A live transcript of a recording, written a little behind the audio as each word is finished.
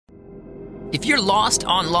If you're lost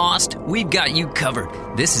on Lost, we've got you covered.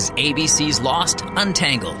 This is ABC's Lost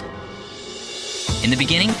Untangled. In the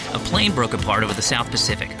beginning, a plane broke apart over the South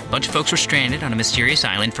Pacific. A bunch of folks were stranded on a mysterious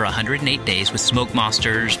island for 108 days with smoke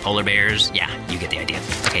monsters, polar bears. Yeah, you get the idea.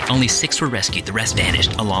 Okay, only 6 were rescued. The rest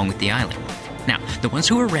vanished along with the island. Now, the ones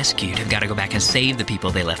who were rescued have got to go back and save the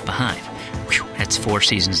people they left behind. Whew, that's 4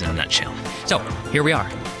 seasons in a nutshell. So, here we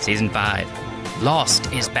are, Season 5.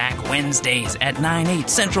 Lost is back Wednesdays at 9/8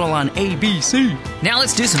 Central on ABC. Now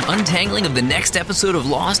let's do some untangling of the next episode of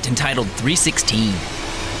Lost entitled 316.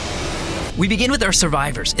 We begin with our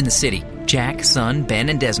survivors in the city. Jack, Sun, Ben,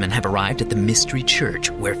 and Desmond have arrived at the Mystery Church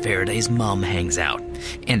where Faraday's mom hangs out.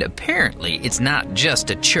 And apparently it's not just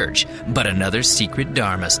a church, but another secret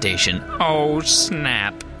Dharma station. Oh,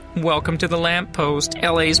 snap. Welcome to the Lamppost,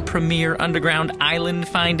 LA's premier underground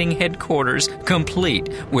island-finding headquarters, complete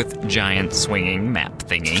with giant swinging map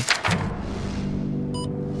thingy.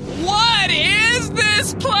 What is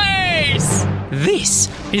this place? This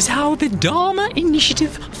is how the Dharma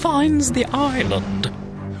Initiative finds the island.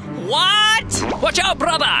 What? Watch out,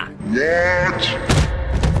 brother! What?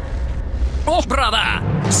 Oh, brother!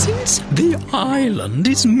 Since the island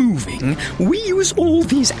is moving, we use all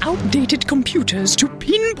these outdated computers to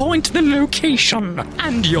pinpoint the location,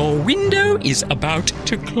 and your window is about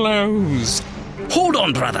to close. Hold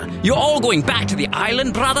on, brother. You're all going back to the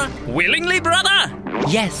island, brother? Willingly, brother?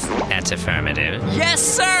 Yes, that's affirmative. Yes,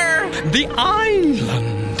 sir! The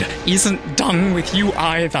island isn't done with you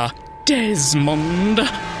either, Desmond.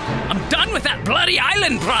 I'm done with that bloody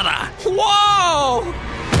island, brother! Whoa!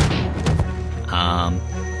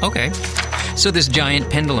 Okay. So this giant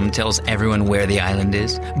pendulum tells everyone where the island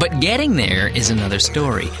is, but getting there is another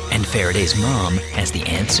story, and Faraday's mom has the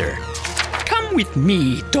answer. Come with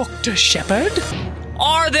me, Dr. Shepard.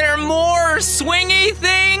 Are there more swingy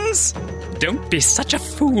things? Don't be such a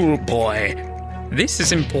fool, boy. This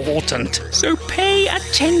is important, so pay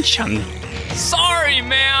attention. Sorry,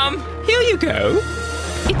 ma'am. Here you go.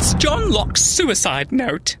 It's John Locke's suicide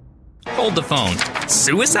note. Hold the phone.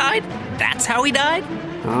 Suicide? That's how he died?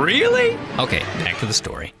 Really? Okay, back to the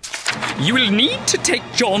story. You will need to take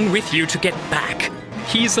John with you to get back.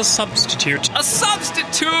 He's a substitute. A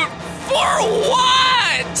substitute? For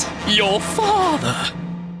what? Your father.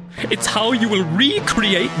 It's how you will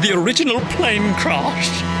recreate the original plane crash.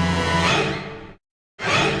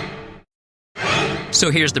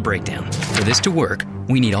 So here's the breakdown. For this to work,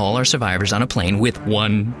 we need all our survivors on a plane with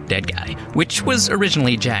one dead guy, which was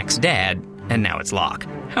originally Jack's dad, and now it's Locke.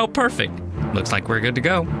 How perfect. Looks like we're good to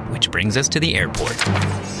go, which brings us to the airport.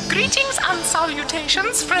 Greetings and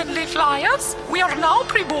salutations, friendly flyers. We are now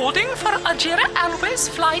pre-boarding for Ajira Airways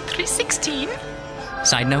Flight 316.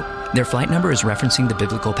 Side note, their flight number is referencing the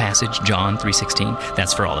biblical passage, John 3:16.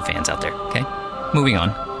 That's for all the fans out there, okay? Moving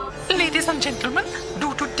on. Ladies and gentlemen,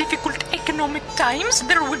 due to difficult economic times,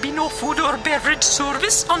 there will be no food or beverage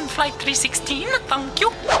service on Flight 316. Thank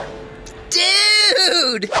you.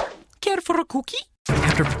 Dude! Care for a cookie?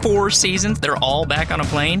 After 4 seasons, they're all back on a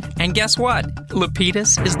plane. And guess what?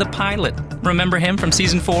 Lapidus is the pilot. Remember him from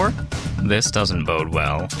season 4? This doesn't bode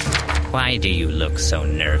well. Why do you look so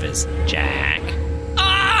nervous, Jack?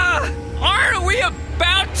 Aren't we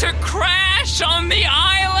about to crash on the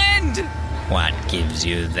island? What gives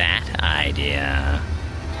you that idea?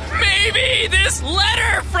 Maybe this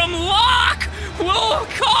letter from Locke will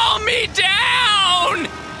calm me down!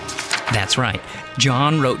 That's right.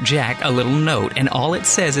 John wrote Jack a little note, and all it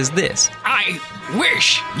says is this. I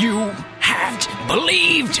wish you had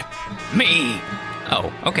believed me.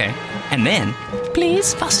 Oh, okay. And then...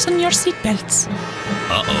 Please fasten your seatbelts.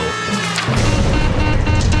 Uh-oh.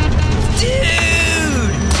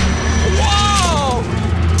 Dude! Whoa!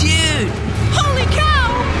 Dude! Holy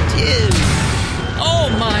cow! Dude! Oh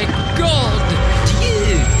my god!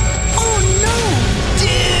 Dude! Oh no!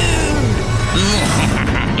 Dude!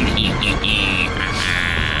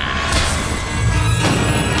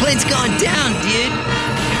 Plane's going down, dude!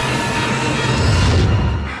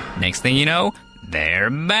 Next thing you know, they're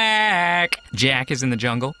back! Jack is in the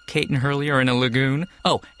jungle. Kate and Hurley are in a lagoon.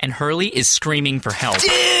 Oh, and Hurley is screaming for help.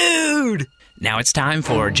 Dude! Now it's time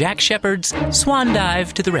for Jack Shepard's swan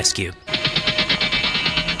dive to the rescue.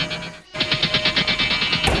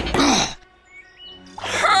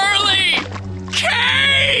 Hurley!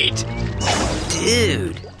 Kate!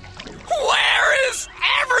 Dude! Where is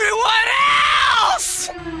everyone else?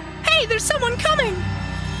 Hey, there's someone coming.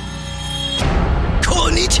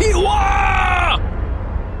 Konnichiwa!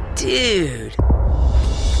 Dude.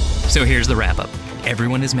 So here's the wrap-up.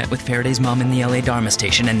 Everyone has met with Faraday's mom in the LA Dharma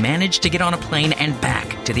station and managed to get on a plane and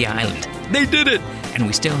back to the island. They did it! And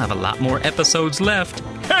we still have a lot more episodes left.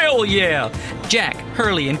 Hell yeah! Jack,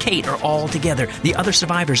 Hurley, and Kate are all together. The other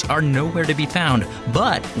survivors are nowhere to be found.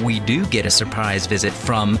 But we do get a surprise visit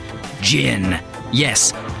from Jin.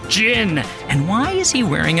 Yes, Jin! And why is he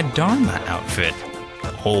wearing a Dharma outfit?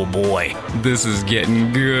 Oh boy, this is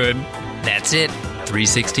getting good. That's it.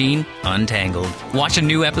 316 Untangled. Watch a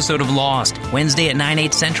new episode of Lost Wednesday at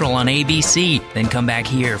 9/8 Central on ABC. Then come back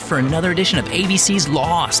here for another edition of ABC's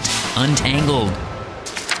Lost Untangled.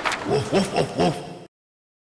 Woof, woof, woof, woof.